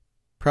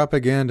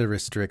Propaganda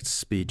restricts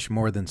speech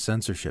more than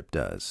censorship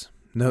does.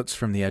 Notes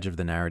from the edge of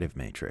the narrative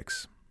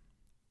matrix.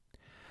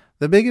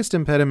 The biggest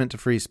impediment to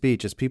free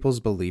speech is people's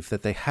belief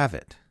that they have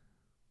it.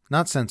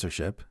 Not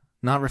censorship,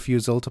 not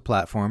refusal to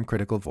platform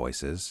critical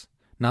voices,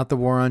 not the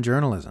war on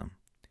journalism.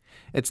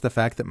 It's the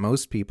fact that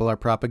most people are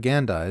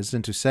propagandized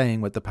into saying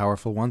what the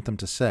powerful want them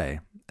to say,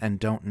 and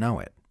don't know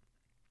it.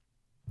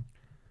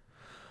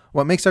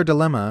 What makes our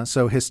dilemma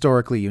so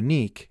historically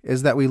unique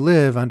is that we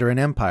live under an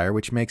empire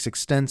which makes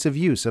extensive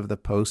use of the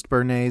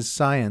post-Bernays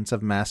science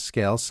of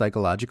mass-scale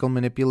psychological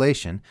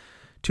manipulation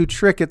to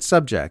trick its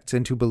subjects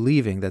into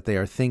believing that they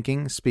are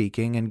thinking,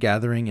 speaking, and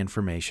gathering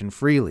information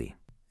freely.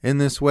 In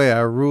this way,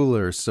 our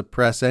rulers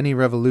suppress any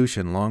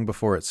revolution long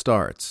before it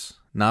starts,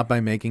 not by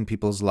making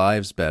people's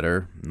lives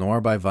better, nor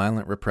by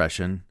violent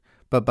repression,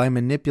 but by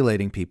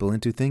manipulating people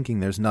into thinking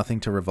there's nothing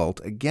to revolt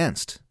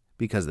against,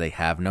 because they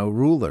have no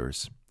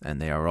rulers, and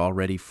they are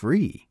already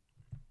free.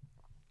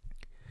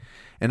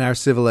 In our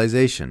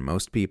civilization,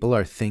 most people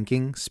are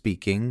thinking,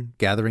 speaking,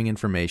 gathering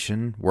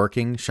information,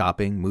 working,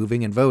 shopping,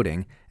 moving, and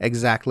voting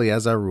exactly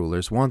as our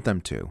rulers want them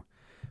to,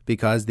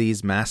 because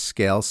these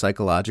mass-scale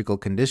psychological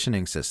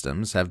conditioning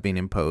systems have been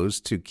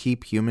imposed to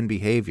keep human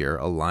behavior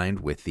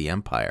aligned with the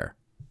empire.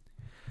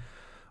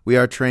 We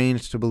are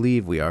trained to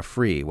believe we are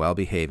free while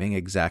behaving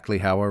exactly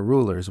how our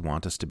rulers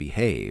want us to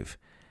behave,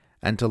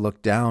 and to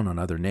look down on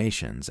other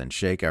nations and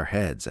shake our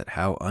heads at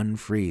how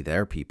unfree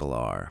their people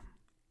are.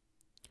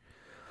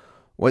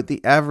 What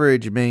the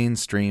average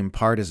mainstream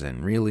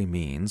partisan really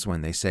means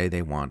when they say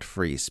they want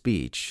free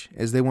speech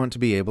is they want to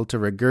be able to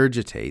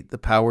regurgitate the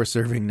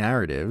power-serving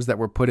narratives that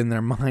were put in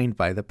their mind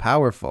by the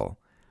powerful.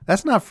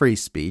 That's not free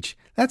speech,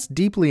 that's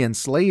deeply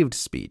enslaved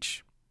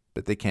speech,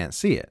 but they can't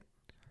see it.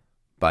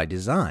 By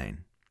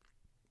design.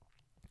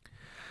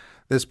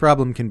 This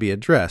problem can be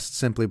addressed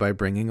simply by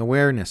bringing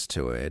awareness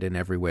to it in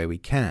every way we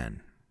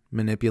can.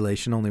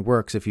 Manipulation only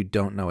works if you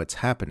don't know it's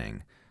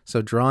happening,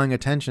 so drawing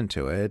attention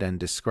to it and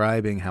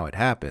describing how it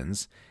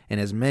happens in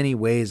as many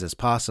ways as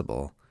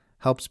possible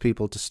helps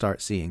people to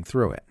start seeing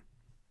through it.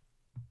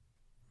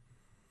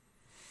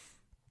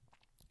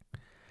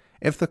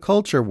 If the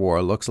culture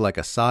war looks like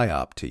a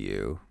psyop to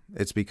you,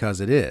 it's because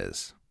it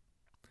is.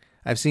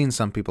 I've seen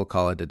some people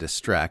call it a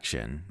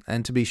distraction,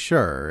 and to be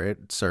sure,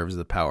 it serves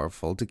the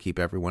powerful to keep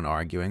everyone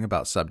arguing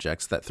about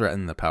subjects that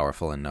threaten the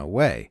powerful in no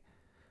way.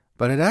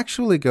 But it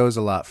actually goes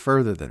a lot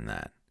further than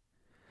that.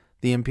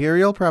 The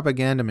imperial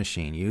propaganda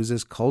machine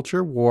uses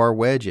culture war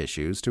wedge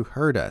issues to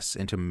herd us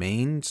into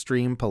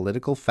mainstream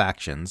political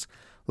factions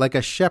like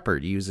a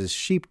shepherd uses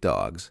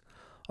sheepdogs,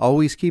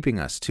 always keeping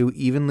us too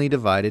evenly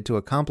divided to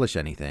accomplish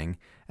anything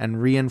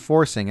and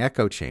reinforcing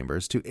echo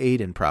chambers to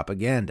aid in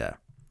propaganda.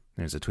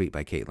 There's a tweet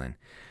by Caitlin.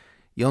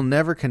 You'll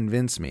never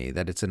convince me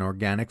that it's an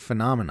organic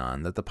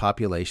phenomenon that the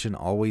population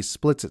always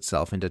splits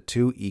itself into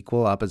two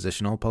equal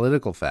oppositional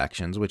political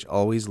factions, which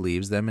always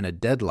leaves them in a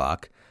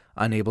deadlock,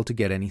 unable to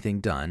get anything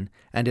done,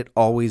 and it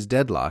always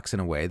deadlocks in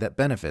a way that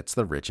benefits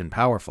the rich and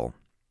powerful.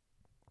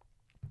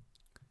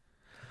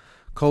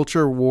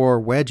 Culture war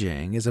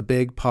wedging is a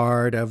big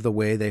part of the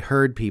way they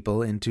herd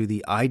people into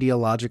the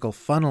ideological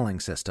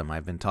funneling system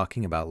I've been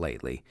talking about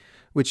lately,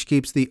 which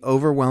keeps the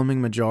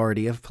overwhelming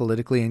majority of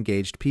politically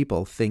engaged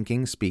people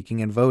thinking,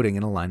 speaking, and voting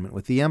in alignment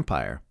with the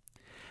empire.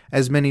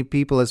 As many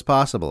people as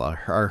possible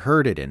are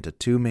herded into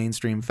two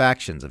mainstream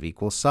factions of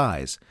equal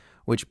size,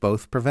 which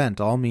both prevent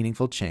all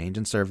meaningful change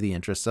and serve the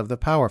interests of the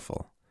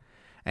powerful.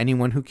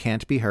 Anyone who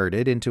can't be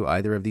herded into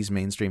either of these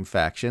mainstream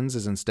factions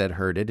is instead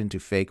herded into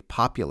fake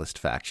populist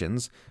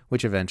factions,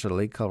 which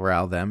eventually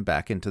corral them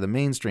back into the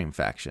mainstream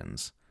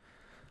factions.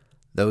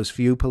 Those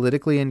few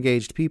politically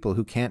engaged people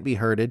who can't be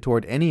herded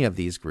toward any of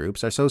these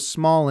groups are so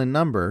small in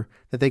number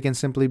that they can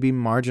simply be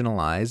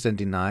marginalized and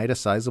denied a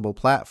sizable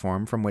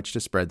platform from which to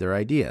spread their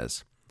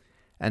ideas.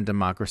 And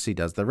democracy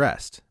does the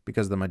rest,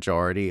 because the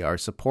majority are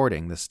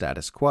supporting the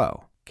status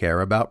quo.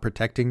 Care about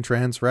protecting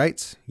trans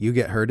rights? You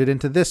get herded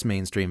into this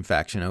mainstream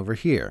faction over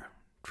here.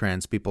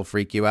 Trans people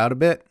freak you out a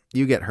bit?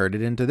 You get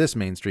herded into this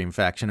mainstream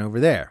faction over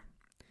there.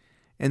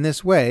 In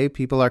this way,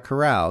 people are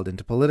corralled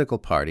into political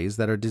parties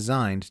that are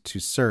designed to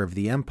serve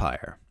the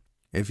empire.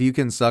 If you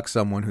can suck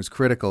someone who's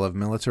critical of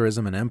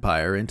militarism and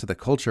empire into the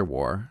culture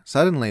war,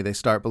 suddenly they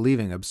start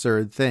believing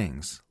absurd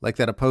things, like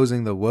that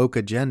opposing the woke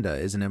agenda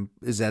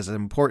is as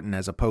important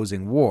as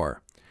opposing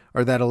war,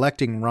 or that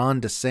electing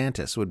Ron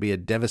DeSantis would be a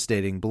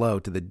devastating blow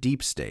to the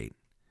deep state.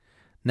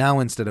 Now,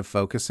 instead of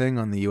focusing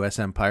on the U.S.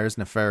 empire's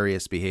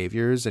nefarious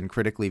behaviors and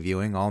critically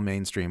viewing all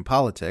mainstream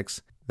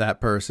politics,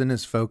 that person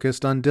is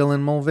focused on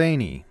Dylan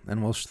Mulvaney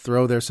and will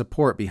throw their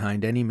support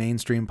behind any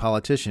mainstream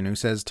politician who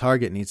says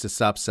Target needs to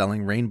stop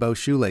selling rainbow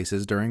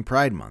shoelaces during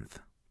Pride Month.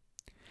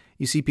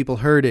 You see people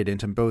herded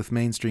into both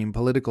mainstream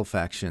political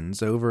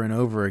factions over and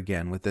over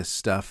again with this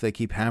stuff they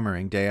keep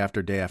hammering day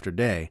after day after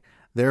day,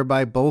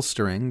 thereby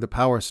bolstering the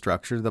power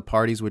structure the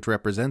parties which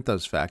represent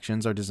those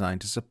factions are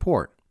designed to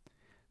support.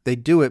 They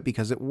do it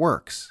because it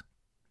works.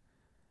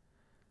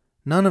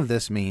 None of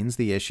this means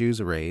the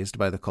issues raised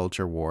by the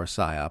culture war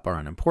psyop are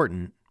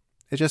unimportant.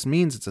 It just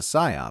means it's a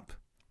psyop.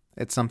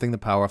 It's something the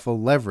powerful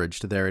leverage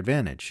to their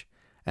advantage,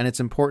 and it's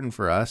important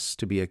for us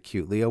to be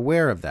acutely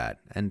aware of that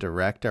and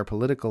direct our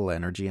political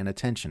energy and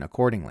attention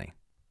accordingly.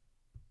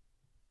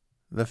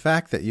 The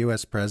fact that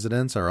U.S.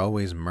 presidents are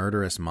always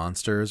murderous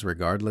monsters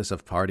regardless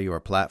of party or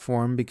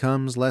platform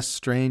becomes less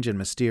strange and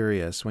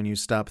mysterious when you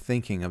stop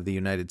thinking of the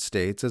United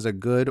States as a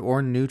good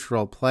or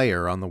neutral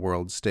player on the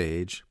world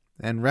stage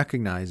and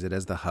recognize it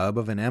as the hub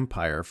of an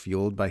empire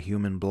fueled by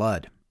human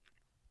blood.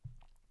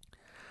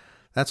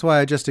 That's why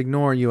I just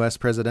ignore U.S.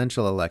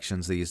 presidential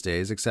elections these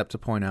days, except to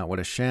point out what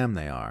a sham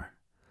they are.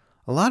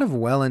 A lot of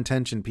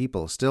well-intentioned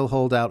people still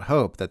hold out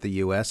hope that the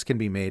U.S. can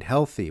be made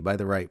healthy by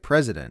the right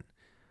president,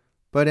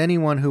 but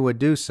anyone who would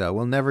do so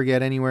will never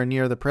get anywhere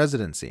near the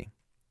presidency.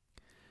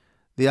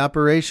 The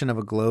operation of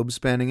a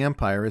globe-spanning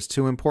empire is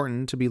too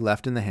important to be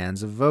left in the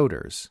hands of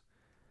voters.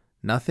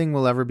 Nothing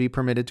will ever be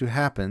permitted to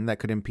happen that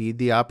could impede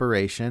the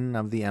operation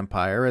of the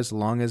empire as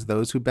long as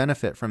those who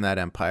benefit from that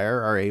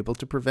empire are able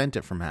to prevent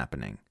it from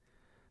happening.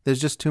 There's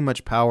just too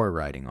much power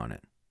riding on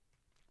it.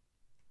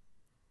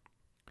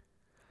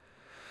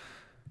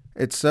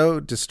 It's so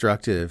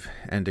destructive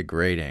and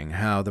degrading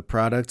how the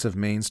products of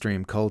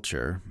mainstream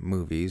culture,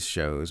 movies,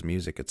 shows,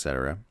 music,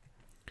 etc.,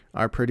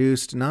 are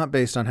produced not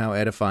based on how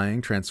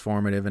edifying,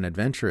 transformative, and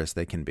adventurous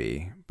they can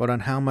be, but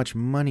on how much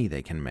money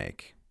they can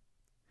make.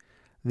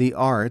 The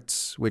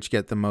arts, which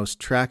get the most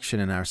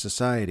traction in our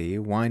society,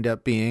 wind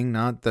up being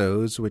not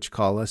those which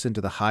call us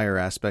into the higher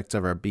aspects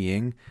of our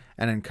being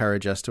and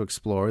encourage us to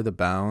explore the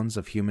bounds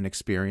of human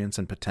experience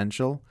and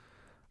potential,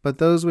 but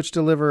those which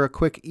deliver a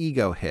quick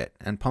ego hit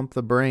and pump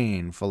the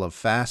brain full of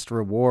fast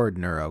reward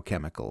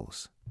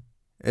neurochemicals.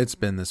 It's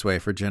been this way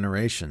for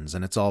generations,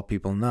 and it's all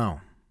people know.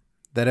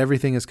 That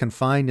everything is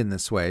confined in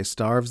this way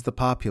starves the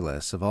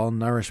populace of all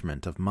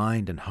nourishment of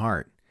mind and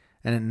heart,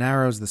 and it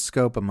narrows the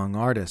scope among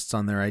artists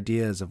on their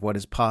ideas of what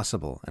is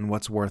possible and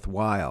what's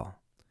worthwhile.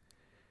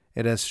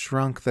 It has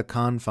shrunk the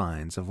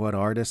confines of what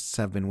artists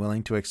have been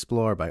willing to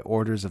explore by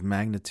orders of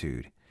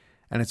magnitude,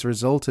 and it's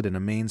resulted in a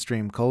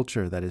mainstream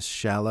culture that is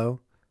shallow,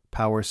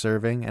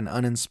 power-serving, and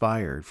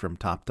uninspired from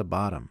top to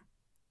bottom.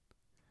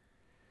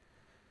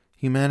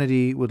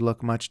 Humanity would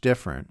look much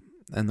different,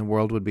 and the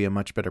world would be a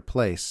much better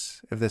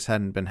place if this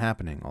hadn't been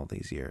happening all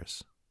these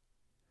years.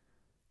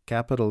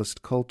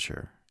 Capitalist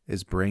culture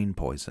is brain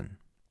poison.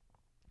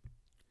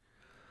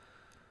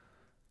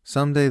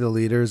 Someday the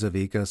leaders of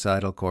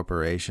ecocidal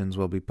corporations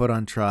will be put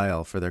on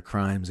trial for their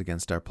crimes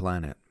against our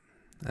planet,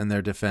 and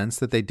their defense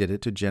that they did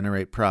it to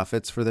generate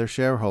profits for their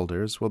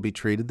shareholders will be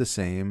treated the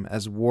same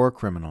as war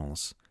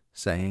criminals,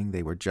 saying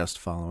they were just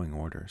following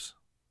orders.